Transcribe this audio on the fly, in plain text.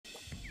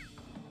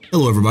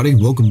Hello everybody,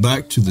 welcome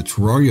back to the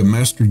Terraria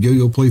Mastered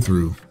Yo-Yo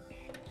playthrough.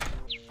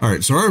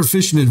 Alright, so our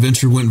fishing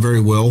adventure went very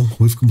well.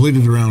 We've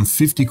completed around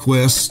 50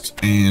 quests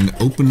and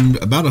opened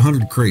about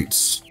 100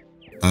 crates.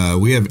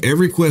 We have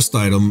every quest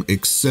item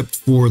except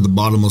for the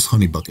bottomless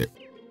honey bucket.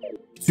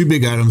 Two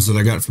big items that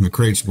I got from the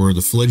crates were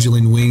the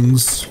fledgling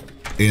wings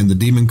and the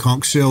demon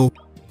conch shell,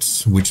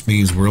 which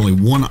means we're only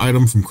one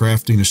item from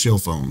crafting a shell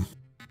phone.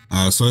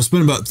 So I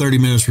spent about 30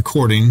 minutes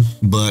recording,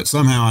 but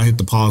somehow I hit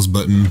the pause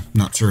button,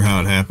 not sure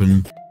how it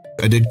happened.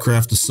 I did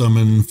craft a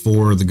summon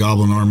for the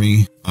Goblin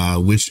army,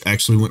 which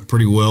actually went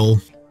pretty well.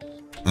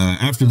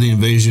 After the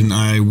invasion,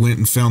 I went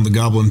and found the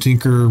Goblin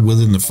Tinkerer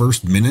within the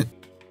first minute.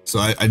 So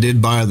I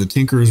did buy the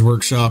Tinkerer's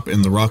Workshop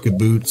and the rocket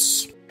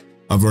boots.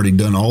 I've already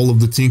done all of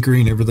the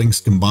tinkering,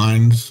 everything's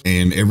combined,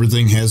 and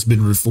everything has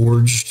been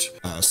reforged.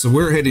 So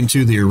we're heading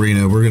to the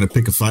arena. We're going to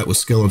pick a fight with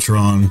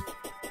Skeletron.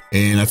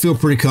 And I feel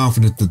pretty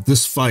confident that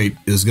this fight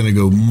is going to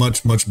go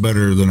much, much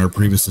better than our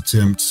previous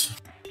attempt.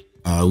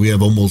 We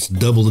have almost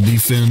double the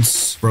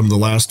defense from the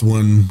last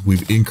one.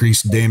 We've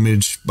increased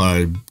damage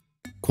by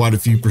quite a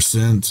few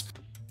 %.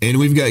 And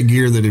we've got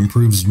gear that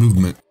improves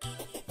movement.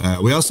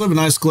 We also have a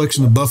nice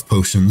collection of buff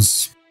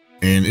potions.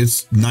 And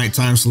it's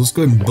nighttime, so let's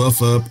go ahead and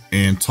buff up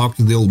and talk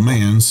to the old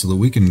man so that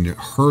we can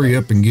hurry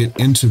up and get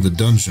into the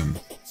dungeon.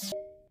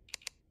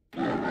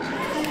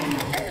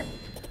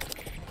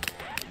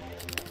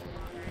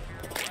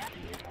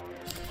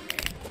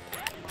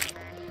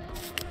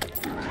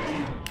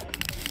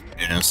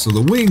 So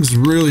the wings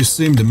really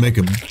seem to make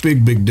a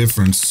big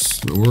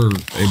difference. We're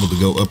able to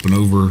go up and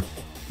over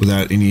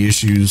without any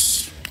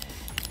issues.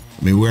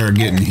 I mean, we are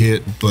getting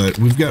hit, but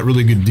we've got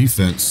really good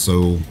defense,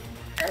 so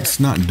it's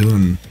not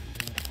doing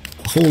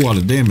a whole lot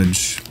of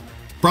damage.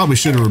 Probably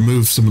should have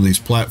removed some of these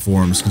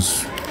platforms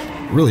because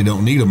we really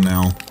don't need them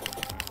now.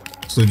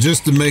 So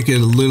just to make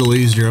it a little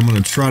easier, I'm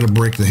going to try to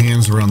break the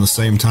hands around the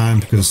same time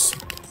because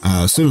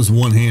as soon as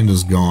one hand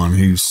is gone,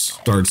 he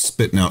starts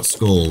spitting out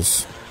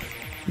skulls.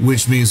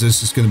 Which means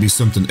this is going to be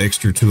something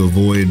extra to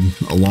avoid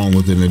along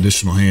with an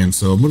additional hand.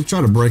 So I'm going to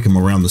try to break them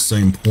around the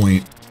same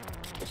point.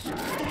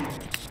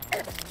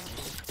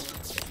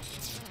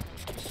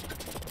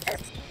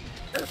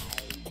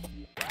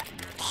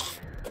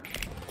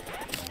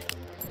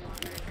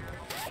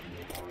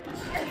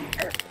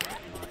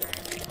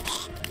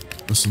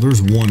 So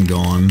there's one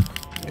gone.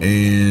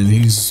 And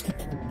he's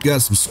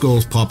got some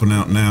skulls popping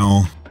out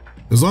now.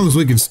 As long as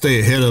we can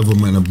stay ahead of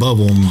them and above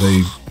them,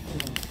 they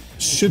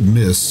should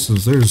miss. So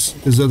there's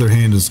his other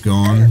hand is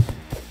gone.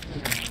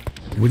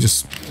 We're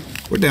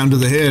down to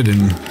the head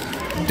and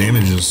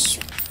damages.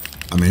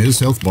 I mean, his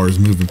health bar is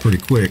moving pretty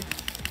quick.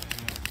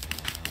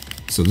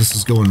 So this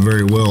is going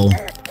very well.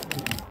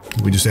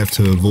 We just have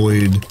to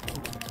avoid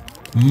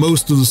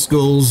most of the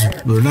skulls.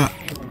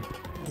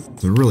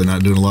 They're really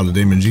not doing a lot of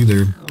damage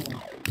either.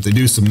 But they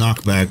do some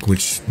knockback,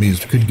 which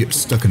means we could get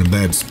stuck in a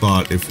bad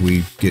spot if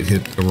we get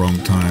hit the wrong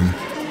time.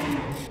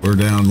 We're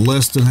down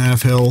less than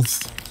half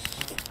health.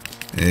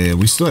 And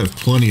we still have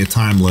plenty of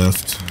time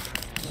left.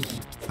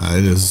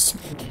 It is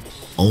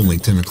only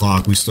 10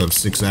 o'clock. We still have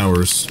 6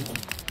 hours.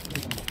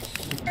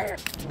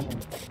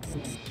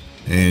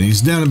 And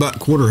he's down about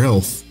quarter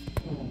health.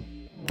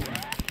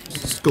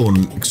 It's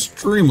going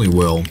extremely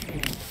well.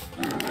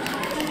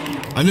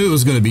 I knew it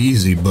was going to be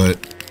easy, but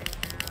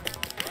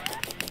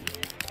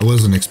I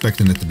wasn't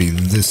expecting it to be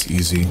this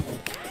easy.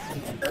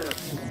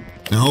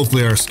 Now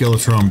hopefully our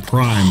Skeletron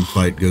Prime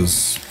fight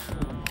goes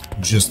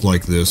just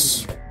like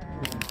this.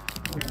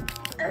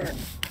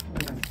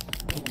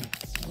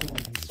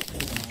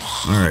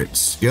 Alright,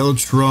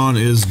 Skeletron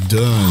is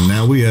done.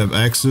 Now we have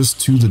access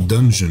to the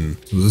dungeon.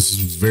 So this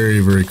is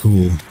very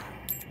cool.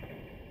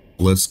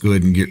 Let's go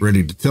ahead and get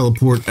ready to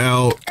teleport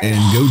out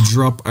and go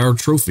drop our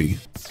trophy.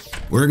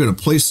 We're going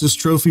to place this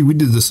trophy. We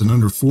did this in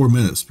under 4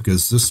 minutes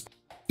because this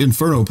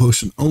Inferno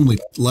potion only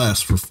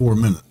lasts for 4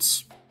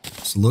 minutes.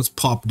 So let's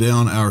pop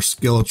down our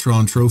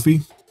Skeletron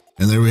trophy.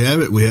 And there we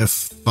have it. We have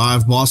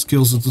 5 boss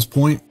kills at this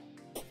point.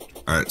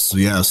 Alright, so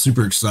yeah,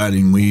 super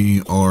exciting.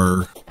 We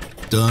are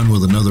done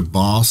with another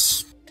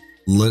boss.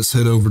 Let's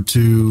head over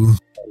to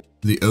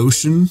the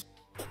ocean.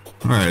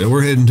 Alright,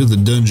 we're heading to the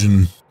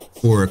dungeon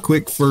for a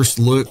quick first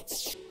look.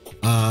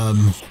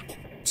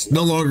 It's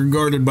no longer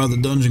guarded by the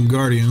dungeon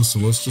guardian, so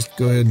let's just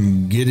go ahead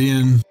and get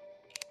in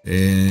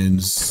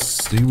and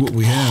see what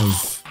we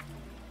have.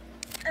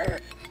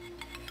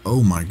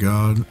 Oh my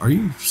god, are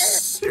you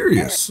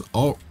serious?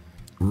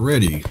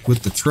 Already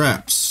with the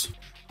traps.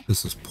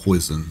 This is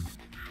poison.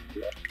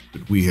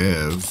 But we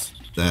have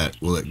that.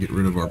 Will that get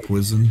rid of our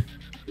poison?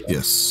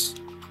 Yes.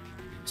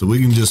 So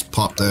we can just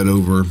pop that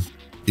over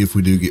if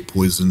we do get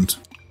poisoned.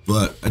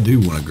 But I do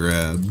want to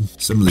grab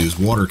some of these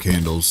water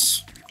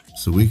candles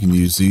so we can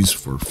use these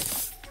for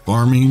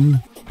farming.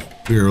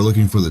 We are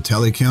looking for the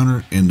tally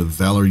counter and the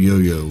Valor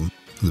Yo-Yo.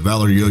 The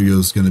Valor Yo-Yo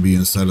is going to be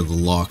inside of the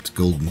locked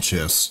golden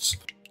chests.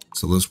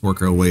 So let's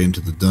work our way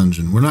into the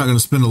dungeon. We're not going to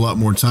spend a lot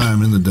more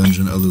time in the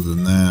dungeon other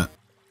than that.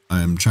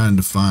 I am trying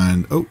to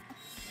find... Oh,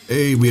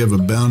 hey, we have a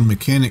bound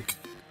mechanic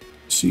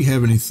Does she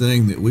have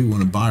anything that we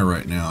want to buy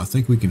right now? I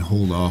think we can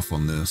hold off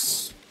on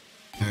this.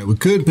 We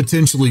could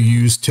potentially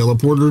use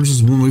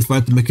teleporters when we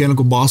fight the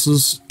mechanical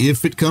bosses,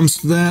 if it comes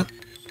to that,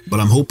 but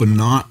I'm hoping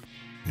not.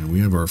 And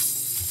we have our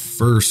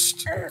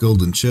first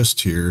golden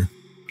chest here.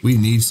 We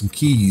need some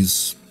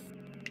keys.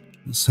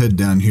 Let's head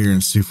down here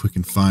and see if we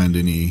can find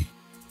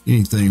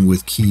anything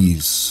with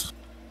keys.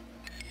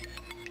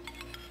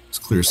 Let's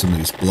clear some of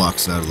these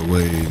blocks out of the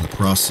way in the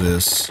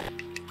process.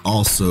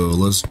 Also,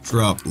 let's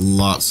drop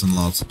lots and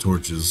lots of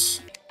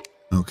torches.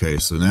 Okay,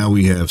 so now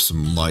we have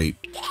some light.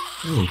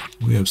 Oh,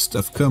 we have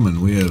stuff coming.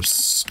 We have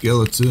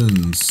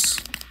skeletons.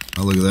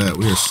 Oh, look at that.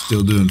 We are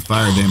still doing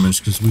fire damage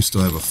because we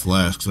still have a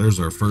flask. So there's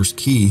our first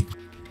key.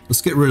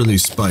 Let's get rid of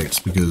these spikes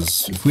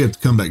because if we have to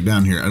come back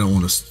down here, I don't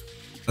want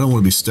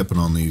to be stepping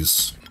on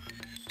these.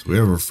 So we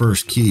have our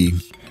first key.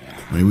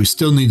 I mean, we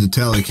still need the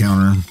tally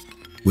counter,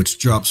 which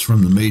drops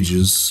from the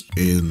mages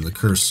and the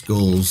cursed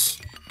skulls.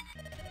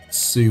 Let's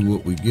see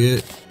what we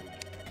get.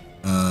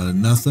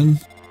 Nothing.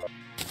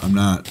 I'm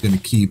not going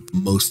to keep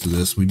most of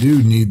this. We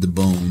do need the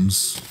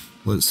bones.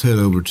 Let's head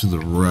over to the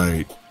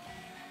right.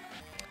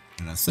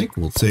 And I think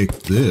we'll take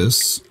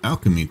this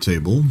alchemy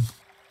table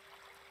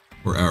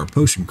for our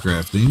potion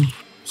crafting.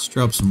 Let's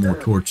drop some more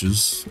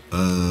torches.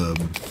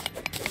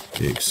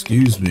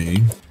 Excuse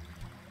me.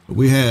 But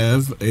we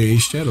have a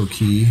shadow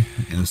key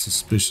and a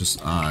suspicious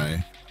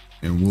eye.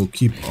 And we'll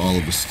keep all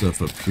of the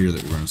stuff up here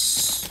that we're going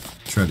to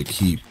try to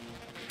keep.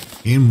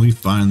 And we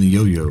find the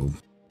yo-yo.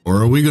 Or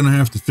are we going to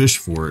have to fish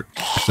for it?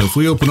 So if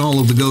we open all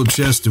of the gold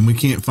chests and we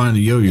can't find a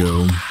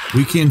yo-yo,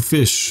 we can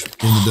fish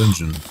in the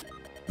dungeon.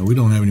 No, we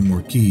don't have any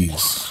more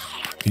keys.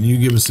 Can you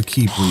give us a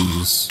key,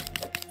 please?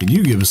 Can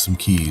you give us some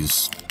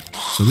keys?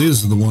 So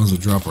these are the ones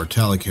that drop our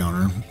tally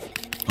counter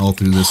all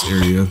through this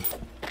area.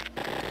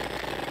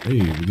 Hey,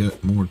 we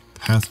got more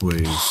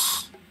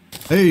pathways.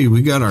 Hey,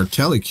 we got our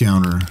tally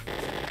counter,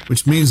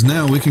 which means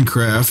now we can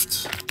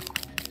craft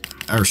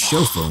our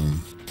shell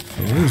phone.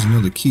 So there's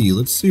another key.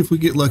 Let's see if we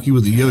get lucky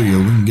with the yo-yo.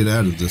 We can get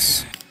out of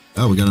this.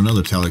 Oh, we got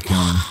another tally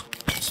counter.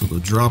 So the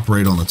drop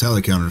rate on the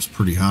tally counter is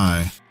pretty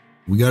high.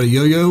 We got a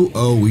yo-yo?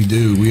 Oh, we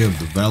do. We have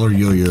the Valor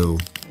yo-yo.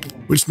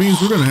 Which means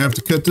we're going to have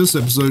to cut this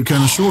episode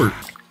kind of short.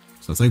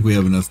 So I think we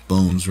have enough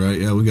bones, right?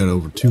 Yeah, we got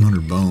over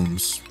 200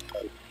 bones.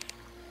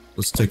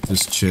 Let's take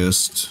this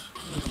chest.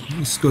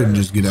 Let's go ahead and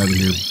just get out of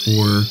here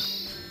before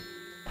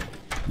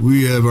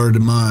we have our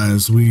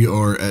demise. We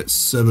are at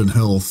 7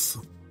 health.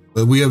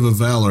 But we have a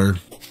Valor.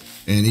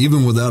 And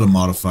even without a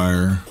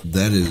modifier,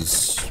 that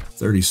is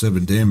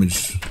 37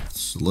 damage.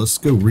 So let's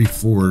go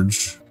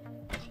reforge.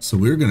 So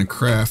we're going to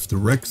craft the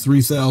Rec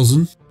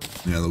 3000.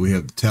 Now that we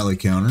have the tally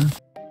counter,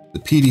 the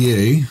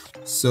PDA,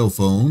 cell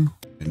phone,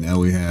 and now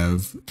we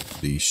have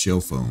the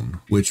shell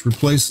phone, which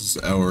replaces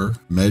our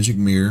magic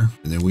mirror.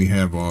 And then we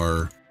have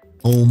our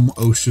home,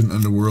 ocean,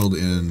 underworld,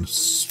 and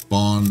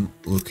spawn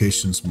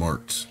locations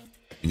marked.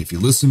 And if you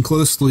listen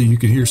closely, you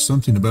can hear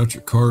something about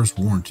your car's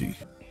warranty.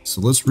 So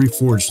let's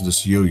reforge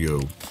this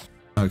yo-yo.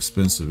 How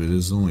expensive it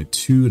is, only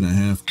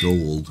 2.5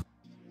 gold.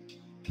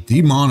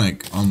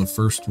 Demonic on the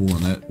first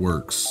one, that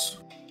works.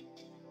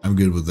 I'm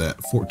good with that.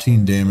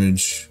 14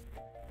 damage,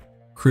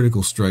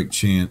 critical strike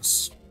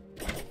chance.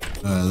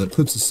 That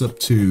puts us up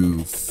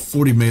to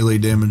 40 melee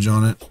damage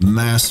on it.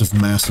 Massive,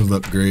 massive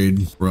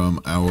upgrade from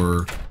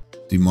our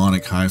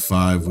demonic high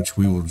five, which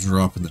we will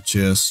drop in the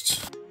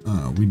chest.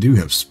 We do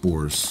have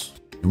spores,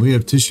 and we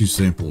have tissue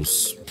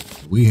samples.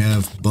 We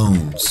have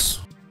bones.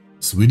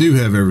 So we do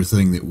have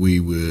everything that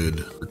we would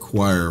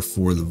require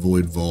for the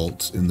void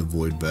vault in the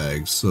void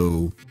bag.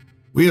 So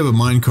we have a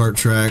minecart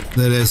track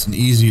that has an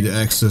easy to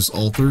access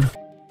altar.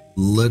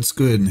 Let's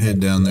go ahead and head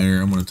down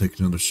there. I'm going to take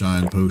another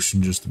shine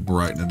potion just to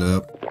brighten it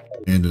up,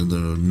 and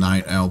the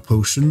night owl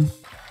potion.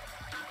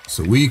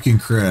 So we can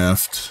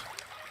craft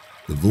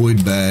the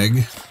void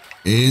bag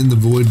and the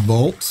void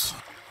vault.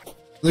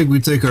 I think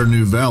we take our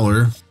new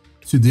Valor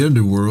to the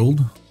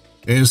Underworld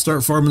and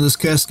start farming this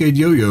Cascade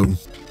yo-yo.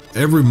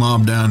 Every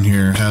mob down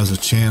here has a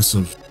chance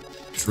of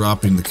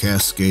dropping the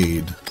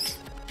Cascade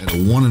at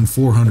a 1 in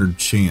 400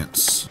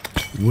 chance,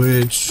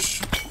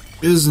 which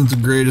isn't the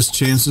greatest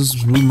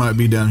chances. We might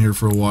be down here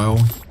for a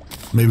while.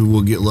 Maybe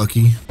we'll get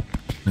lucky.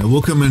 Now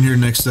we'll come in here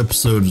next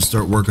episode and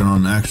start working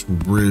on an actual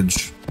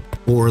bridge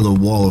for the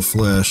Wall of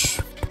Flesh,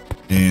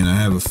 and I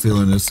have a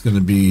feeling it's going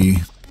to be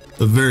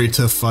a very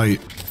tough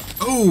fight.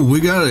 Oh, we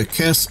got a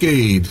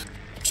Cascade.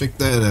 Check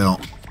that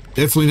out.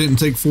 Definitely didn't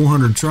take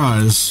 400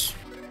 tries.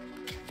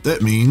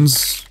 That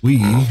means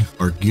we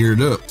are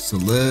geared up. So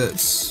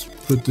let's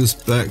put this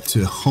back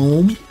to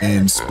home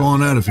and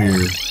spawn out of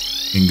here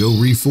and go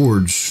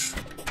reforge.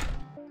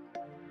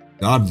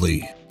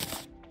 Godly.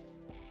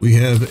 We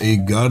have a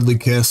godly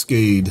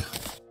Cascade.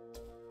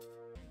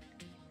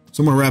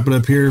 So I'm going to wrap it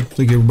up here.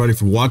 Thank you everybody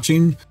for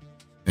watching,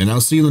 and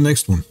I'll see you in the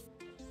next one.